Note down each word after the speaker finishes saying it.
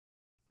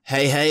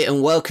Hey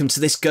and welcome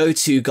to this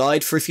go-to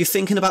guide for if you're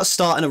thinking about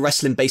starting a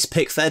wrestling based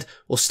pick fed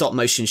or stop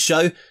motion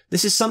show.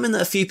 This is something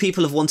that a few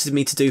people have wanted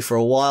me to do for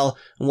a while,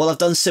 and while I've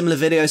done similar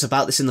videos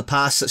about this in the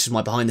past, such as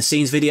my behind the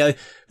scenes video,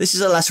 this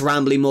is a less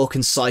rambly, more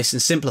concise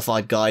and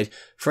simplified guide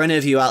for any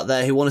of you out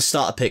there who want to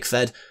start a pick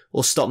fed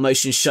or stop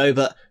motion show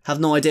but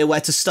have no idea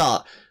where to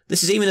start.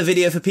 This is even a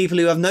video for people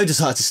who have no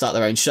desire to start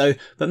their own show,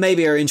 but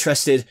maybe are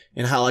interested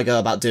in how I go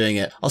about doing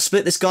it. I'll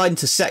split this guide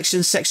into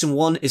sections. Section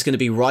 1 is going to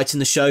be writing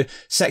the show,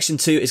 Section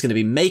 2 is going to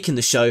be making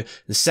the show,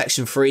 and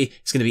Section 3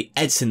 is going to be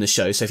editing the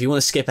show. So if you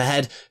want to skip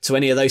ahead to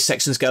any of those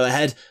sections, go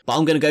ahead, but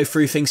I'm going to go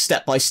through things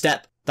step by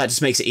step. That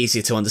just makes it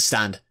easier to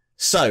understand.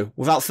 So,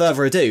 without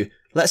further ado,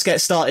 let's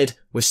get started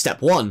with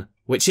step 1,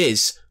 which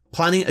is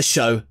planning a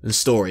show and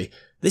story.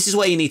 This is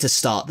where you need to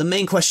start. The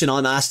main question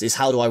I'm asked is,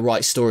 how do I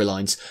write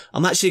storylines?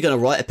 I'm actually going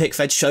to write a pick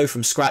fed show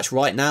from scratch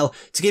right now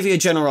to give you a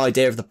general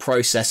idea of the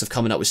process of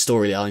coming up with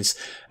storylines.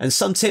 And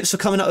some tips for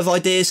coming up with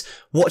ideas: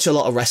 watch a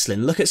lot of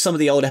wrestling. Look at some of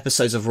the old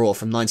episodes of Raw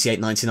from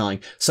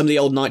 98-99, some of the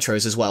old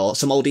Nitros as well,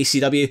 some old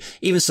ECW,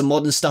 even some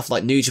modern stuff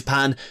like New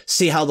Japan.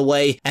 See how the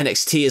way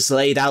NXT is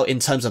laid out in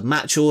terms of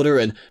match order,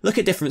 and look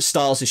at different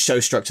styles and show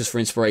structures for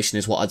inspiration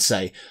is what I'd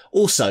say.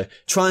 Also,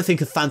 try and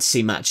think of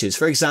fantasy matches.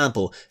 For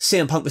example,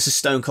 CM Punk vs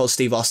Stone Cold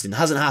Steve Austin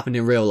hasn't happened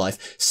in real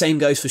life. Same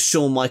goes for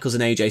Shawn Michaels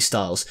and AJ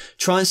Styles.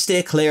 Try and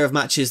steer clear of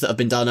matches that have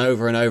been done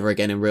over and over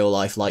again in real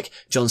life, like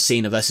John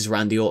Cena versus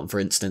Randy Orton, for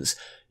instance.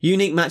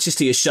 Unique matches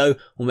to your show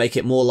will make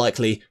it more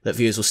likely that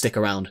viewers will stick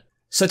around.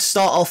 So to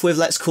start off with,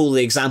 let's call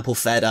the example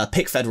fed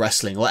pick fed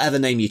wrestling, whatever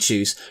name you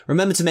choose.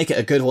 Remember to make it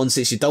a good one,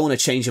 since you don't want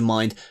to change your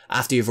mind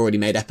after you've already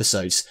made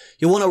episodes.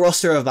 You'll want a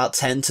roster of about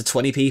 10 to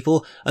 20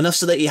 people, enough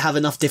so that you have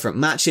enough different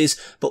matches,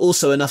 but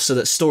also enough so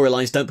that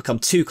storylines don't become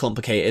too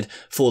complicated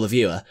for the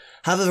viewer.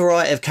 Have a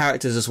variety of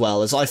characters as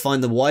well, as I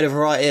find the wider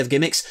variety of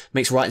gimmicks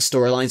makes writing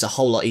storylines a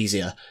whole lot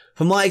easier.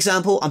 For my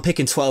example, I'm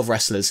picking 12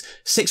 wrestlers,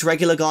 6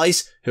 regular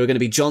guys who are going to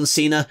be John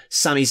Cena,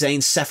 Sami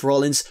Zayn, Seth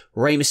Rollins,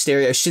 Rey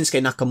Mysterio,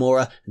 Shinsuke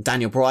Nakamura, and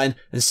Daniel Bryan,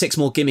 and 6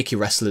 more gimmicky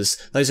wrestlers.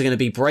 Those are going to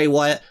be Bray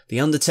Wyatt,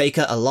 The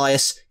Undertaker,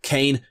 Elias,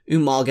 Kane,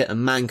 Umaga,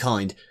 and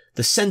Mankind.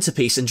 The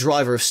centerpiece and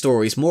driver of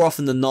stories, more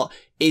often than not,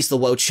 is the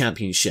World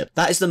Championship.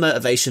 That is the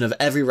motivation of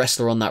every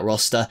wrestler on that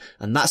roster,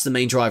 and that's the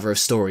main driver of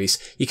stories.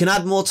 You can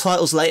add more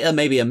titles later,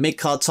 maybe a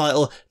mid-card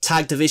title,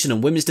 tag division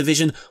and women's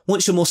division,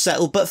 once you're more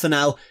settled, but for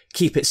now,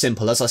 keep it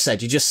simple. As I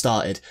said, you just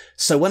started.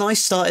 So when I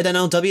started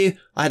NLW,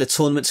 I had a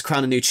tournament to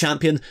crown a new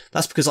champion.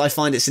 That's because I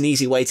find it's an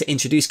easy way to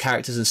introduce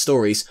characters and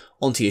stories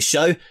onto your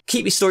show.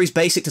 Keep your stories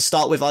basic to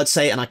start with, I'd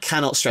say, and I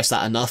cannot stress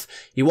that enough.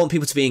 You want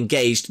people to be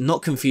engaged,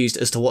 not confused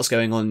as to what's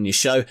going on in your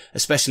show,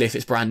 especially if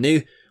it's brand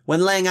new.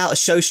 When laying out a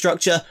show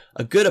structure,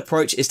 a good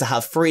approach is to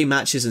have 3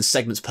 matches and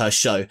segments per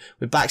show,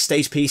 with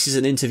backstage pieces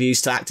and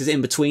interviews to act as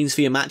in-betweens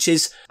for your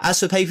matches. As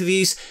for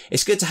pay-per-views,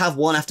 it's good to have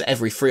one after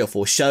every 3 or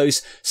 4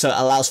 shows, so it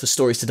allows for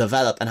stories to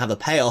develop and have a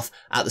payoff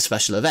at the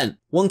special event.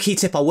 One key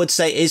tip I would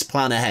say is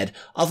plan ahead,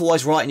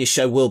 otherwise writing your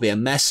show will be a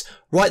mess.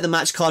 Write the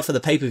match card for the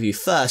pay-per-view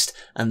first,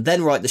 and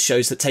then write the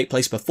shows that take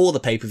place before the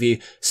pay-per-view,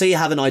 so you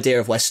have an idea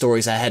of where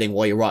stories are heading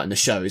while you're writing the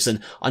shows. And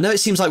I know it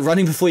seems like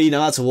running before you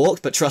know how to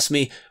walk, but trust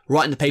me,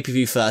 writing the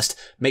pay-per-view first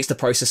makes the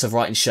process of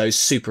writing shows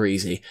super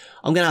easy.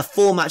 I'm going to have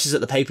 4 matches at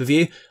the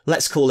pay-per-view.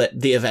 Let's call it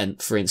the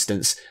event, for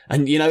instance.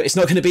 And you know, it's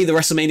not going to be the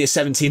WrestleMania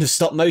 17 of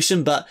stop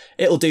motion, but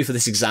it'll do for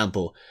this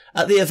example.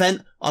 At the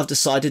event, I've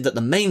decided that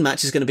the main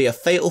match is going to be a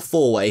fatal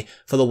 4-way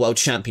for the World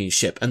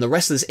Championship, and the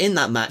wrestlers in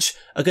that match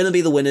are going to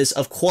be the winners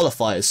of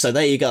qualifiers. So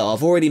there you go,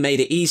 I've already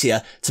made it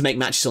easier to make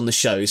matches on the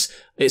shows.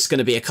 It's going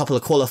to be a couple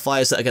of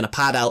qualifiers that are going to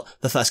pad out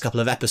the first couple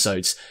of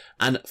episodes.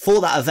 And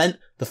for that event,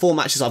 the 4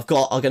 matches I've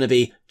got are going to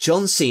be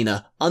John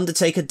Cena,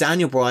 Undertaker,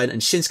 Daniel Bryan,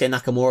 and Shinsuke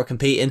Nakamura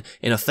competing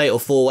in a fatal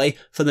 4-way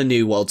for the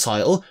new world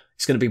title.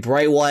 It's going to be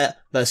Bray Wyatt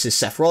versus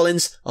Seth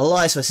Rollins,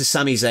 Elias versus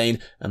Sami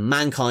Zayn, and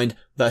Mankind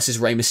versus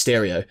Rey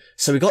Mysterio.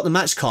 So we got the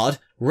match card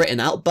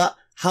written out, but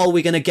how are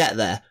we going to get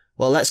there?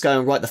 Well, let's go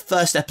and write the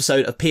first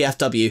episode of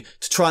PFW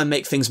to try and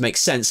make things make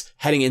sense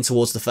heading in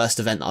towards the first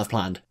event that I've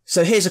planned.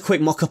 So here's a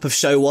quick mock-up of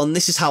show 1.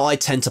 This is how I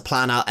tend to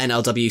plan out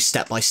NLW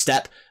step by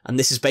step, and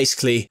this is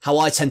basically how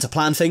I tend to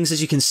plan things.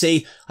 As you can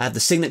see, I have the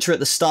signature at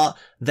the start,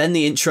 then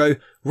the intro,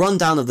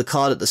 rundown of the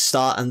card at the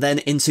start, and then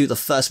into the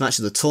first match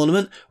of the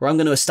tournament, where I'm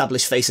going to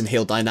establish face and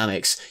heel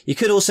dynamics. You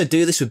could also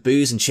do this with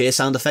boos and cheer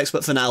sound effects,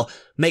 but for now,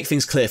 make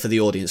things clear for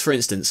the audience. For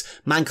instance,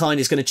 Mankind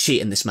is going to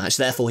cheat in this match,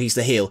 therefore he's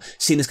the heel.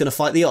 Cena's going to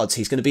fight the odds,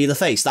 he's going to be the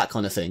face, that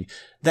kind of thing.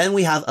 Then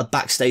we have a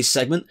backstage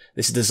segment.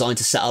 This is designed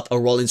to set up a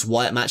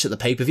Rollins-Wyatt match at the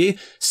pay-per-view.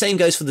 Same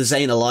goes for the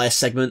Zayn-Elias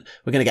segment.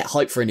 We're going to get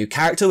hyped for a new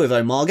character with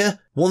Umaga.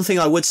 One thing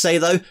I would say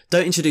though,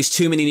 don't introduce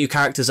too many new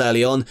characters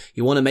early on.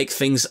 You want to make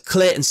things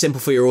clear and simple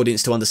for your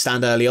audience to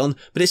understand early on,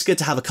 but it's good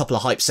to have a couple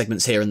of hype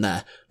segments here and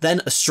there.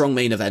 Then a strong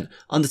main event.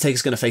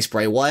 Undertaker's going to face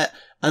Bray Wyatt,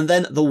 and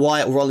then the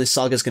Wyatt-Rollins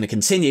saga is going to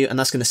continue, and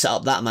that's going to set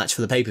up that match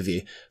for the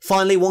pay-per-view.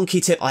 Finally, one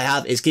key tip I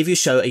have is give your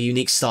show a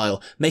unique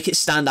style. Make it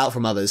stand out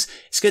from others.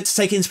 It's good to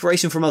take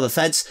inspiration from other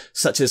feds,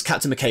 such as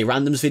Captain McKay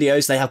Random's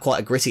videos. They have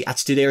quite a gritty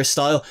Attitude Era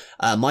style.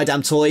 My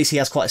Damn Toys, he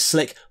has quite a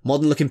slick,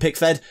 modern-looking pick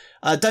fed.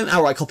 Don't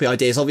outright copy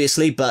ideas,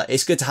 obviously, but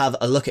it's good to have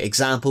a look at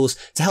examples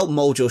to help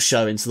mold your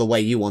show into the way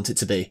you want it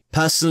to be.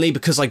 Personally,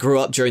 because I grew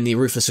up during the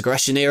Ruthless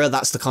Aggression era,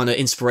 that's the kind of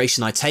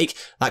inspiration I take.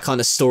 That kind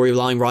of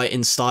storyline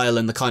writing style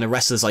and the kind of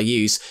wrestlers I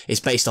use is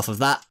based off of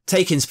that.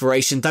 Take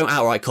inspiration, don't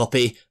outright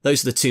copy.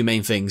 Those are the two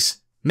main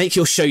things. Make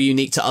your show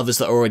unique to others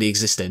that are already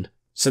existing.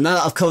 So now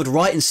that I've covered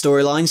writing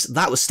storylines,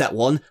 that was step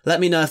one. Let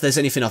me know if there's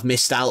anything I've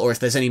missed out or if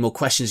there's any more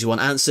questions you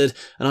want answered,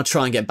 and I'll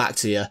try and get back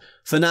to you.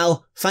 For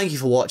now, thank you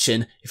for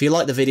watching. If you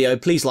like the video,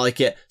 please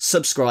like it,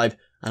 subscribe,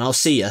 and I'll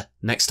see you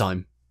next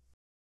time.